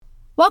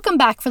Welcome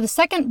back for the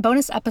second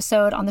bonus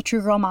episode on the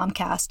True Girl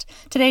Momcast.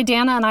 Today,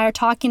 Dana and I are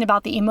talking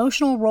about the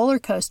emotional roller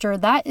coaster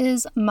that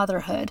is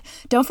motherhood.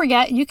 Don't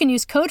forget, you can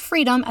use code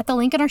FREEDOM at the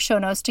link in our show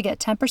notes to get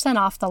 10%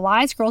 off the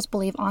Lies Girls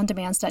Believe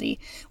on-demand study.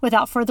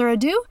 Without further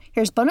ado,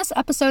 here's bonus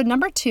episode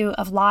number 2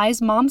 of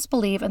Lies Moms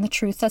Believe and the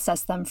Truth That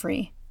Sets Them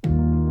Free.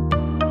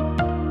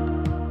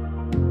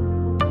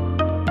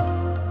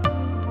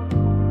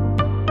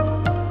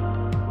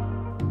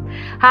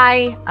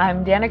 Hi,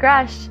 I'm Dana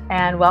Grush,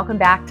 and welcome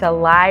back to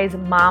Lies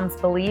Moms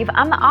Believe.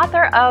 I'm the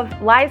author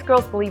of Lies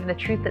Girls Believe and the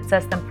Truth That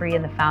Sets Them Free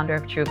and the founder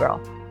of True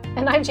Girl.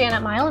 And I'm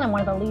Janet Milan. I'm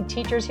one of the lead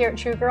teachers here at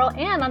True Girl,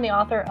 and I'm the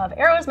author of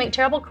Arrows Make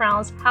Terrible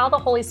Crowns, How the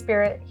Holy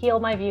Spirit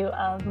Healed My View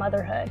of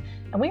Motherhood.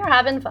 And we are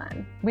having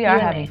fun. We are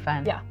having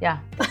fun. Yeah.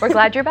 We're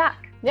glad you're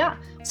back. Yeah.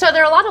 So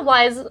there are a lot of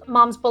lies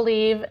moms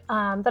believe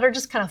that are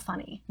just kind of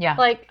funny. Yeah.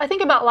 Like, I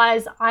think about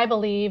lies I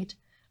believed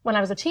when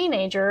I was a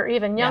teenager or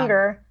even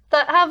younger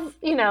that have,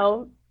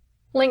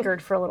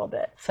 lingered for a little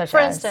bit. For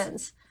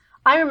instance,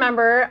 I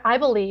remember I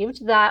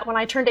believed that when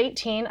I turned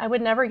 18, I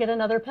would never get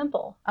another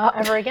pimple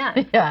ever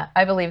again. Yeah,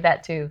 I believe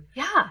that too.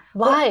 Yeah.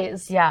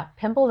 Lies. Well, yeah.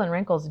 Pimples and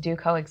wrinkles do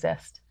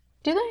coexist.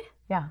 Do they?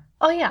 Yeah.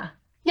 Oh, yeah.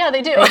 Yeah,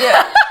 they do. They do.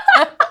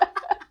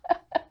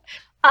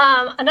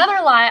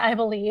 Another lie I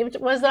believed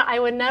was that I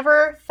would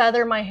never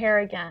feather my hair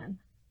again.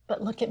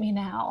 But look at me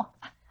now.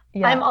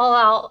 Yeah. I'm all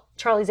out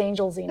Charlie's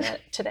Angels-ing it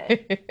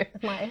today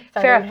with my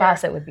feathered Farrah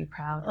Fawcett would be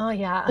proud. Oh,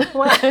 yeah.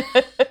 Well,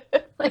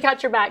 I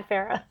got your back,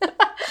 Farrah.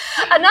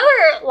 Another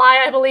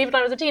lie I believed when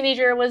I was a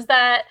teenager was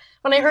that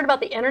when I heard about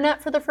the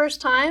internet for the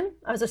first time,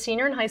 I was a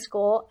senior in high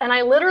school, and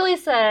I literally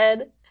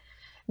said,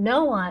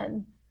 no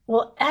one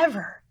will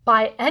ever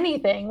buy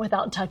anything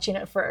without touching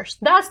it first.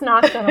 That's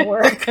not going to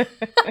work.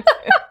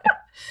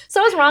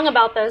 So I was wrong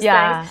about those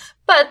things.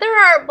 But there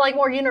are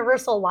more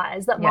universal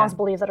lies that moms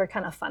believe that are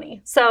kind of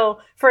funny. So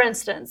for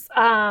instance,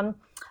 how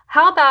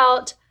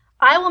about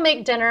I will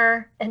make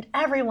dinner and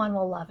everyone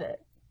will love it?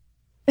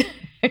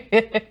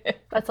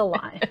 That's a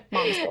lie.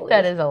 Moms believe.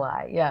 That is a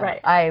lie. Yeah.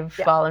 Right. I've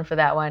fallen for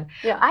that one.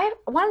 Yeah.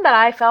 One that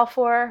I fell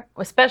for,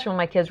 especially when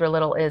my kids were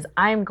little, is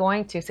I'm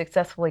going to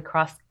successfully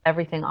cross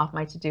everything off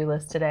my to-do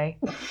list today.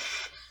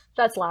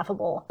 That's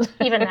laughable,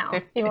 even now.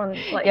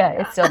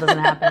 It still doesn't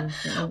happen.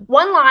 Mm-hmm.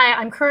 One lie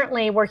I'm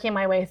currently working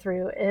my way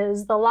through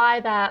is the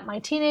lie that my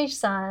teenage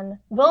son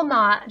will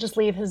not just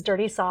leave his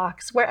dirty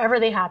socks wherever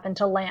they happen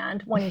to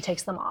land when he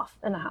takes them off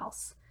in the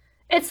house.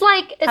 How's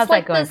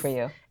that going for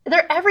you?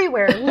 They're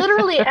everywhere,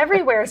 literally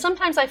everywhere.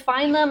 Sometimes I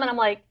find them and I'm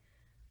like,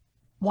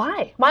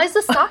 why? Why is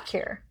this sock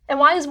here? And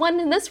why is one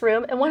in this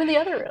room and one in the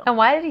other room? And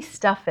why did he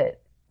stuff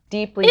it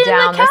deeply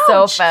down the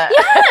sofa?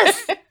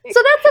 Yes. So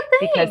that's the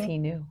thing. Because he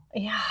knew.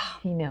 Yeah.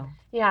 He knew.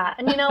 Yeah.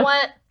 And you know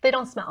what? They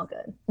don't smell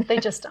good. They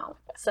just don't.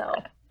 So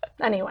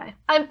anyway,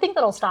 I think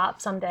that'll stop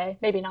someday.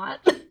 Maybe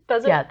not.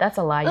 Does it? Yeah, that's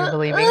a lie you're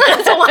believing.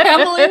 That's a lie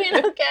I'm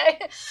believing.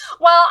 Okay.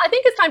 Well, I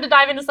think it's time to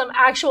dive into some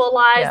actual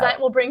lies that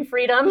will bring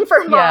freedom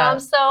for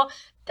moms. So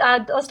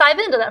let's dive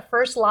into that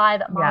first lie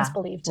that moms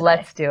believe today.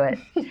 Let's do it.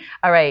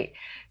 All right.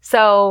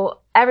 So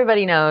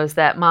everybody knows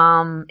that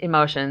mom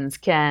emotions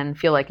can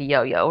feel like a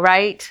yo-yo,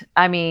 right?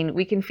 I mean,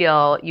 we can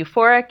feel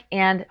euphoric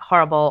and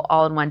horrible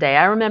all in one day.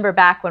 I remember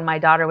back when my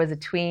daughter was a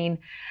tween,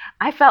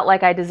 I felt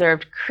like I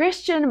deserved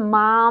Christian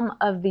Mom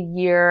of the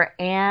Year,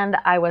 and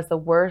I was the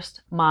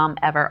worst mom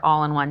ever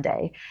all in one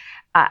day.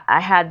 I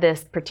had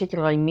this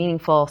particularly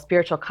meaningful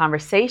spiritual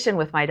conversation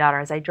with my daughter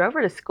as I drove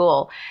her to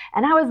school,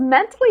 and I was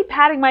mentally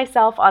patting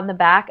myself on the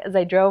back as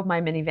I drove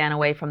my minivan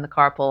away from the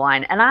carpool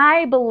line, and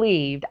I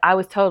believed I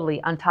was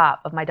totally on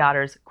top of my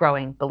daughter's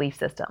growing belief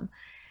system.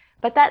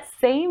 But that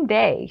same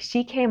day,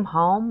 she came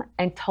home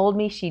and told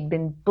me she'd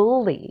been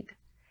bullied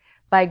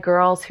by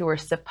girls who were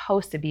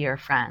supposed to be her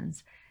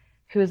friends,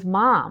 whose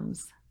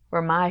moms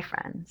were my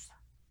friends.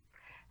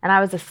 And I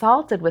was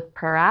assaulted with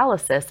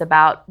paralysis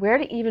about where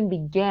to even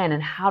begin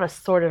and how to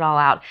sort it all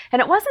out.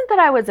 And it wasn't that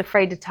I was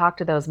afraid to talk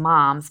to those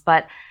moms,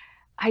 but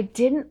I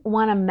didn't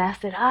want to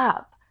mess it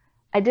up.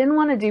 I didn't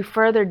want to do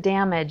further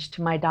damage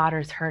to my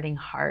daughter's hurting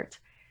heart.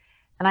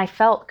 And I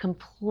felt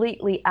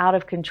completely out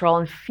of control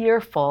and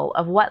fearful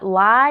of what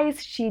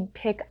lies she'd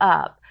pick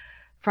up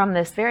from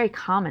this very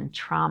common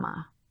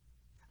trauma.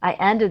 I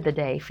ended the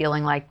day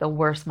feeling like the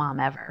worst mom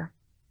ever.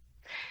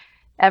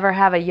 Ever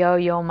have a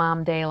yo-yo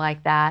mom day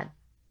like that?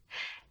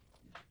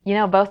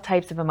 Both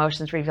types of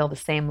emotions reveal the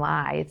same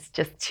lie. It's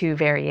just two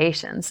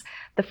variations.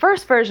 The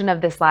first version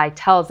of this lie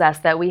tells us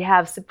that we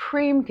have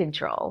supreme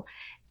control,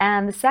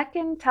 and the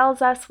second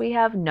tells us we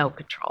have no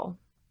control.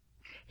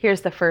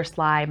 Here's the first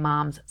lie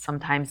moms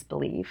sometimes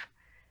believe.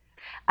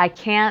 I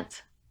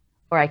can't,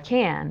 or I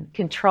can,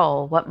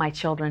 control what my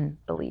children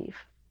believe.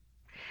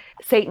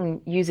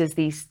 Satan uses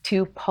these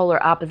two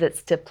polar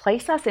opposites to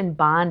place us in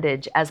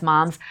bondage as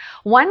moms.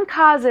 One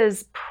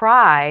causes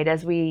pride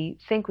as we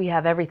think we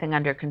have everything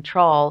under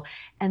control,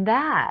 and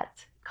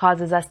that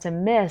causes us to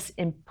miss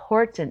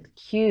important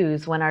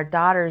cues when our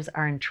daughters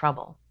are in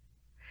trouble.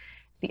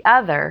 The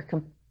other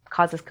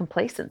causes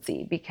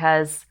complacency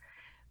because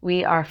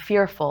we are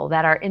fearful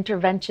that our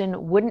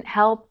intervention wouldn't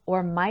help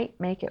or might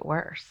make it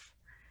worse.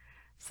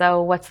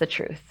 So what's the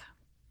truth?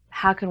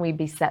 How can we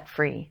be set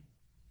free?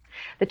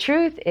 The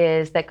truth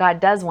is that God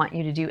does want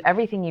you to do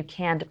everything you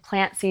can to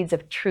plant seeds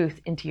of truth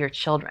into your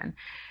children.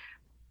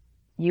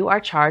 You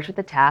are charged with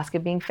the task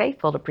of being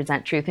faithful to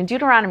present truth. In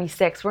Deuteronomy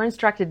 6, we're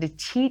instructed to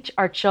teach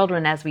our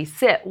children as we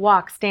sit,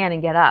 walk, stand,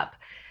 and get up.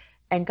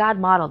 And God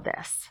modeled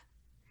this.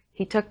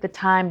 He took the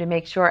time to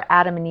make sure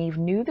Adam and Eve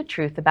knew the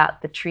truth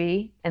about the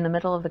tree in the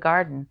middle of the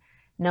garden,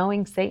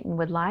 knowing Satan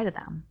would lie to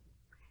them.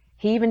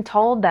 He even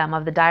told them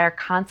of the dire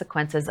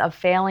consequences of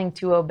failing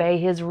to obey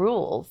his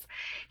rules.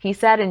 He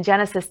said in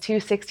Genesis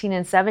 2:16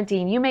 and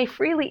 17, "You may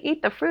freely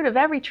eat the fruit of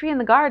every tree in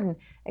the garden,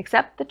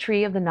 except the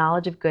tree of the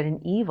knowledge of good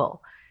and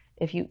evil.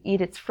 If you eat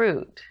its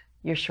fruit,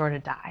 you're sure to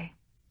die."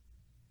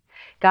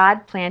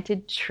 God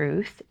planted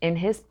truth in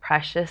his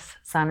precious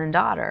son and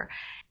daughter.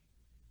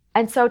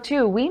 And so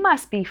too, we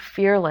must be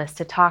fearless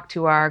to talk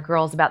to our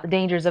girls about the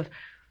dangers of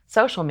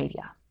social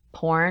media,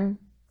 porn,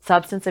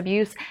 substance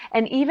abuse,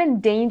 and even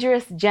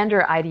dangerous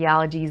gender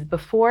ideologies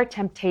before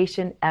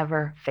temptation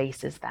ever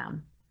faces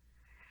them.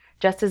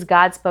 Just as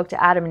God spoke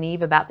to Adam and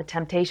Eve about the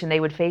temptation they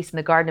would face in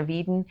the Garden of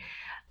Eden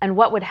and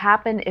what would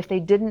happen if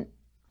they didn't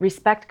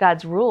respect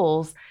God's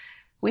rules,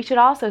 we should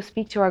also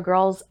speak to our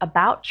girls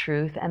about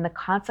truth and the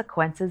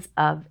consequences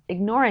of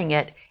ignoring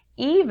it,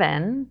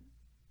 even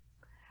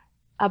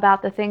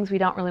about the things we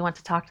don't really want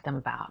to talk to them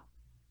about.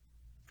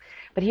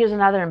 But here's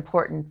another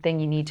important thing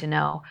you need to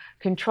know.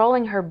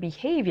 Controlling her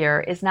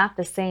behavior is not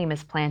the same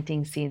as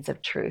planting seeds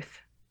of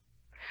truth.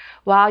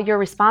 While you're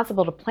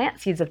responsible to plant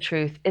seeds of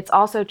truth, it's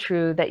also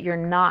true that you're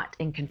not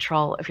in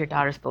control of your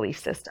daughter's belief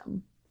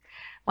system.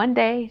 One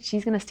day,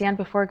 she's going to stand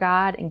before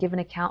God and give an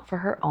account for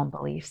her own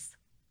beliefs.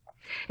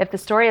 If the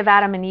story of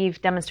Adam and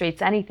Eve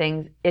demonstrates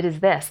anything, it is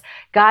this: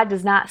 God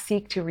does not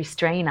seek to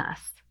restrain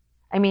us.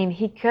 I mean,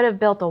 he could have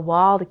built a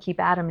wall to keep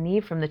Adam and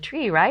Eve from the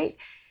tree, right?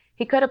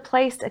 He could have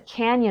placed a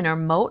canyon or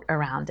moat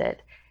around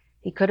it.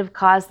 He could have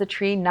caused the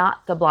tree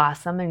not to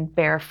blossom and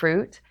bear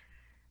fruit.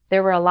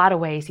 There were a lot of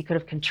ways he could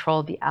have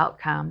controlled the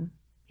outcome.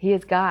 He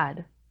is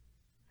God.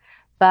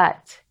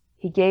 But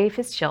he gave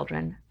his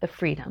children the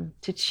freedom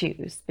to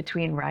choose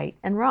between right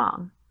and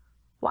wrong.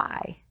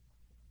 Why?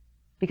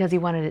 Because he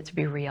wanted it to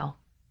be real.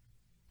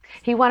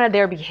 He wanted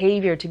their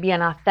behavior to be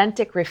an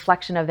authentic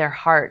reflection of their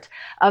heart,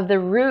 of the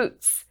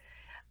roots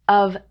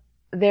of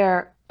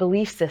their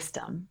belief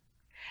system.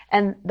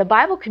 And the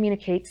Bible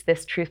communicates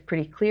this truth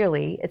pretty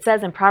clearly. It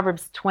says in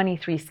Proverbs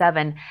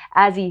 23:7,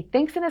 "As he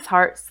thinks in his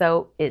heart,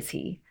 so is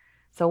he."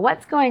 So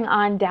what's going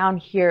on down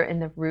here in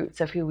the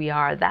roots of who we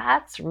are?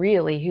 That's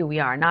really who we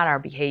are, not our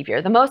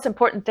behavior. The most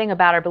important thing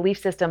about our belief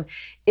system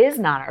is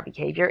not our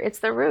behavior, it's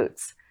the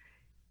roots.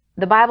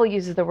 The Bible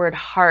uses the word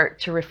heart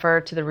to refer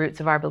to the roots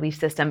of our belief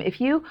system.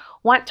 If you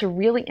want to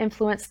really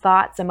influence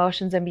thoughts,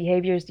 emotions, and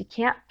behaviors, you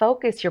can't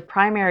focus your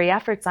primary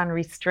efforts on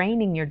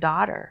restraining your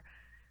daughter.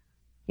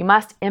 You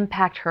must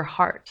impact her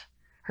heart,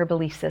 her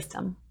belief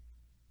system.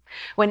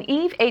 When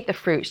Eve ate the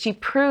fruit, she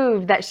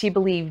proved that she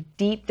believed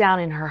deep down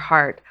in her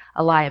heart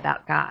a lie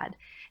about God.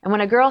 And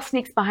when a girl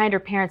sneaks behind her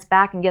parents'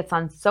 back and gets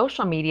on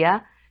social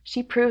media,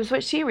 she proves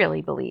what she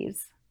really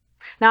believes.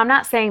 Now, I'm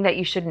not saying that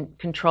you shouldn't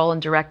control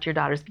and direct your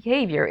daughter's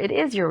behavior. It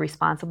is your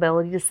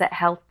responsibility to set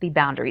healthy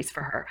boundaries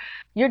for her.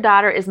 Your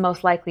daughter is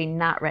most likely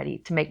not ready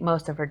to make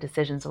most of her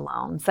decisions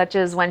alone, such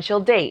as when she'll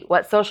date,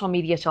 what social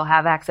media she'll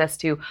have access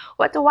to,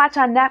 what to watch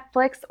on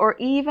Netflix, or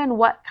even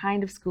what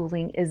kind of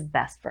schooling is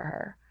best for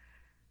her.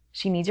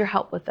 She needs your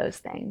help with those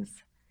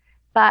things.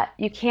 But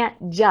you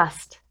can't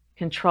just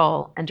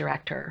control and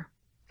direct her.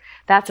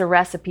 That's a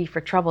recipe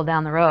for trouble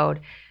down the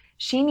road.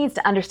 She needs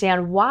to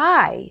understand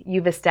why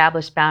you've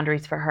established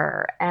boundaries for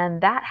her.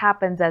 And that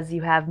happens as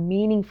you have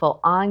meaningful,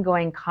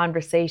 ongoing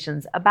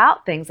conversations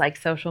about things like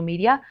social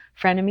media,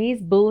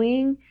 frenemies,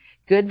 bullying,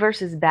 good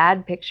versus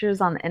bad pictures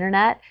on the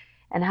internet,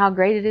 and how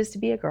great it is to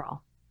be a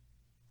girl.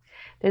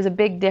 There's a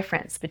big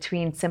difference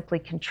between simply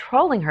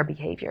controlling her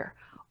behavior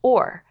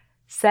or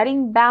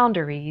setting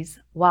boundaries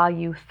while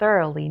you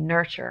thoroughly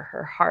nurture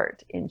her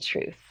heart in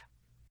truth.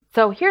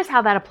 So here's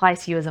how that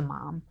applies to you as a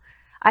mom.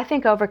 I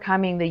think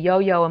overcoming the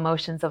yo-yo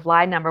emotions of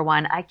lie number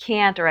one, I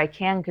can't or I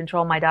can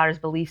control my daughter's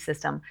belief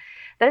system,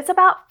 that it's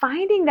about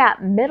finding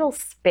that middle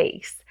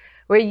space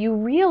where you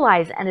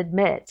realize and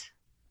admit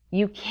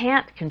you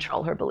can't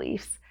control her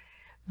beliefs,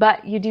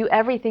 but you do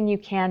everything you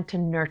can to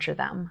nurture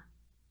them.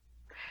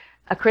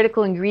 A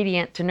critical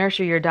ingredient to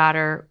nurture your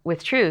daughter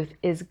with truth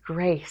is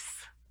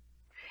grace.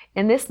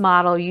 In this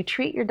model, you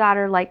treat your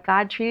daughter like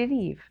God treated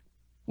Eve.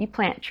 You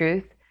plant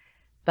truth,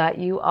 but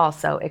you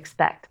also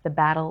expect the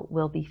battle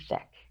will be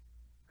thick.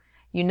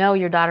 You know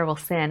your daughter will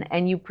sin,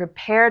 and you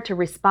prepare to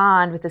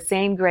respond with the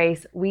same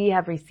grace we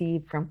have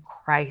received from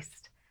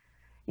Christ.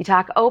 You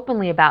talk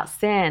openly about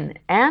sin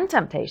and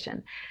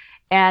temptation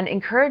and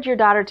encourage your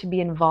daughter to be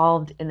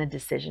involved in the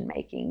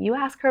decision-making. You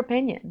ask her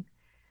opinion.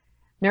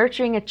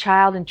 Nurturing a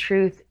child in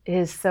truth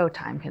is so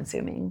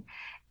time-consuming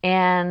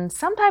and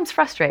sometimes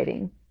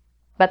frustrating,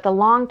 But the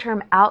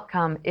long-term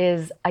outcome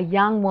is a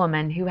young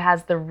woman who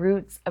has the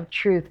roots of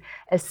truth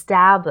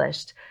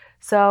established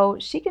so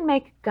she can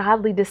make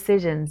godly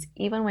decisions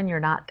even when you're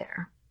not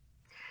there.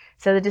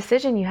 So the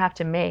decision you have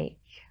to make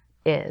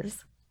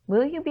is,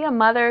 will you be a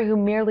mother who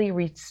merely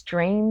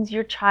restrains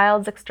your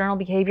child's external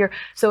behavior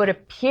so it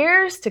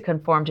appears to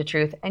conform to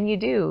truth, and you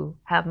do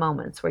have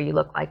moments where you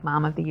look like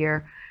Mom of the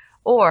Year?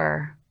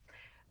 Or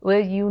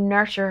will you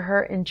nurture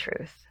her in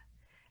truth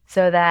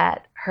so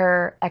that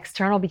her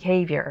external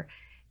behavior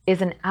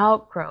is an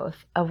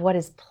outgrowth of what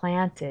is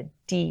planted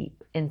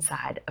deep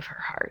inside of her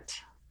heart?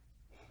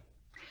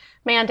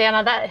 Man,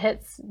 Dana, that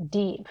hits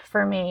deep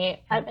for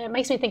me. It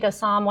makes me think of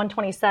Psalm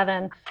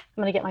 127. I'm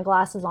going to get my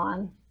glasses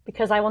on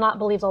because I will not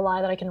believe the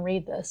lie that I can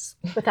read this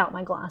without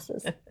my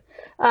glasses.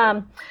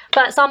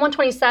 But Psalm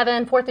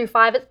 127,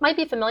 4-5, it might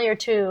be familiar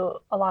to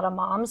a lot of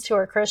moms who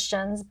are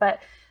Christians, but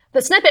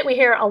the snippet we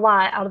hear a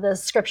lot out of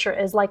this scripture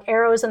is like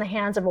arrows in the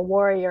hands of a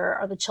warrior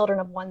are the children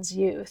of one's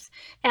youth.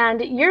 And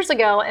years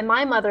ago in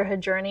my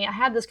motherhood journey, I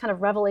had this kind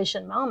of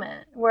revelation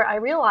moment where I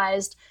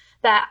realized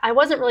that I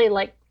wasn't really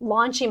like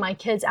launching my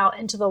kids out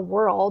into the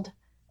world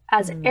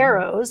as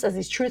arrows, as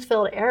these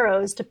truth-filled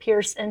arrows to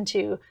pierce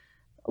into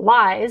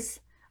lies,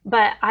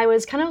 but I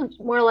was kind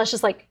of more or less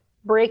just like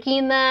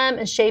breaking them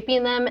and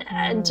shaping them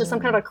into some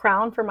kind of a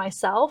crown for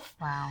myself.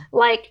 Wow.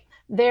 Like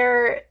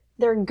their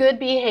good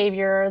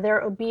behavior,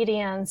 their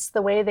obedience,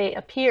 the way they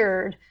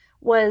appeared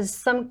was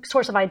some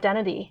source of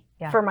identity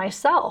for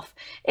myself.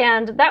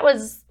 And that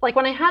was like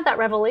when I had that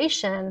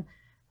revelation,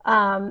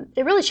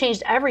 it really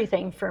changed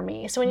everything for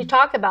me. So when you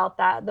talk about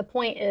that, the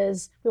point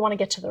is we want to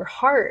get to their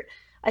heart.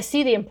 I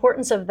see the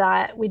importance of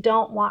that. We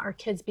don't want our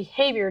kids'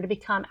 behavior to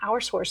become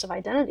our source of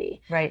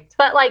identity. Right.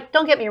 But like,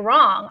 don't get me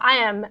wrong. I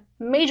am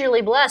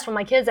majorly blessed when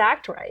my kids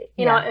act right.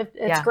 You know,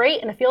 it's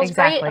great and it feels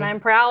great and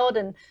I'm proud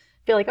and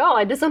feel like, oh,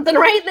 I did something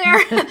right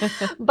there.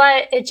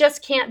 But it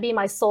just can't be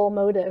my sole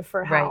motive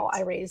for how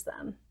I raise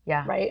them.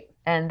 Yeah. Right.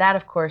 And that,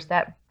 of course,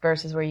 that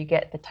verse is where you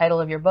get the title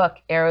of your book,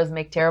 Arrows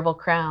Make Terrible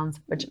Crowns,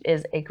 which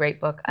is a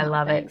great book. I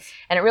love it.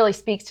 And it really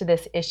speaks to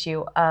this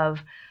issue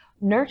of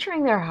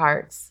nurturing their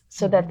hearts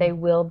so that they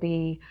will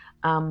be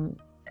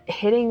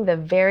hitting the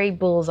very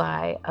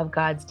bullseye of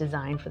God's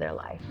design for their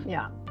life.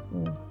 Yeah.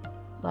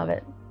 Love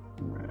it.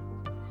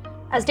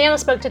 As Dana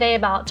spoke today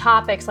about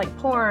topics like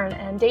porn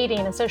and dating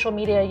and social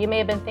media, you may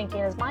have been thinking,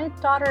 is my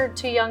daughter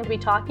too young to be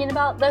talking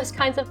about those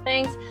kinds of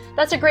things?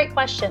 That's a great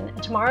question.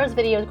 And tomorrow's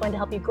video is going to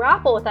help you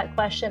grapple with that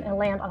question and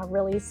land on a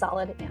really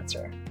solid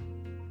answer.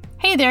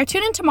 Hey there,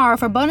 tune in tomorrow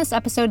for bonus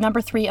episode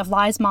number 3 of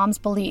Lies Moms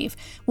Believe.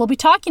 We'll be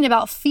talking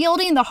about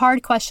fielding the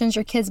hard questions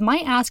your kids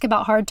might ask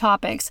about hard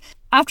topics.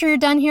 After you're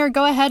done here,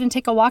 go ahead and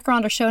take a walk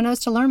around our show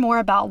notes to learn more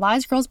about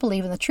Lies Girls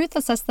Believe and the truth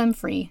that sets them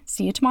free.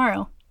 See you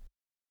tomorrow.